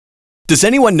Does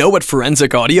anyone know what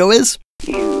forensic audio is?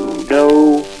 You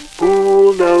know,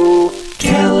 who'll know?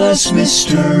 Tell us,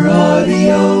 Mr.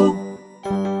 Audio.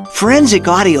 Forensic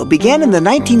audio began in the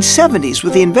 1970s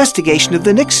with the investigation of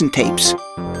the Nixon tapes.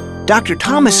 Dr.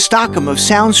 Thomas Stockham of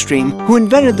Soundstream, who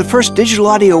invented the first digital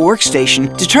audio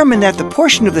workstation, determined that the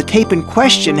portion of the tape in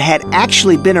question had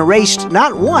actually been erased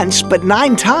not once, but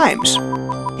 9 times.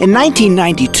 In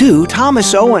 1992,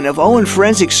 Thomas Owen of Owen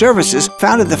Forensic Services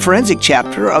founded the forensic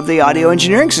chapter of the Audio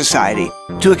Engineering Society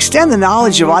to extend the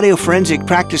knowledge of audio forensic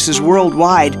practices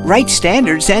worldwide, write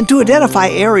standards, and to identify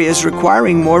areas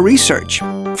requiring more research.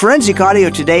 Forensic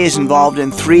audio today is involved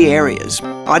in 3 areas: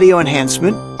 audio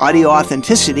enhancement, audio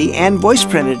authenticity, and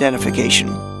voiceprint identification.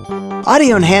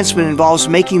 Audio enhancement involves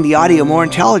making the audio more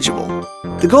intelligible.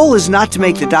 The goal is not to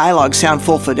make the dialogue sound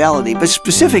full fidelity, but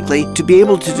specifically to be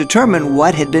able to determine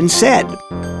what had been said.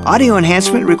 Audio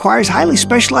enhancement requires highly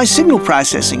specialized signal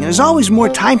processing and is always more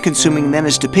time-consuming than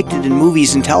is depicted in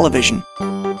movies and television.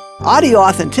 Audio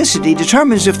authenticity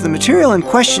determines if the material in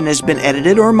question has been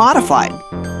edited or modified.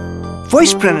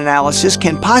 Voiceprint analysis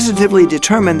can positively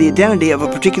determine the identity of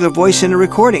a particular voice in a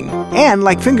recording, and,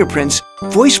 like fingerprints,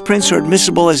 voice prints are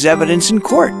admissible as evidence in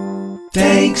court.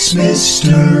 Thanks,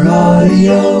 Mr.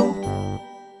 Audio.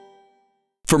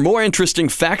 For more interesting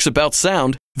facts about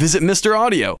sound, visit Mr.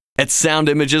 Audio at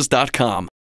soundimages.com.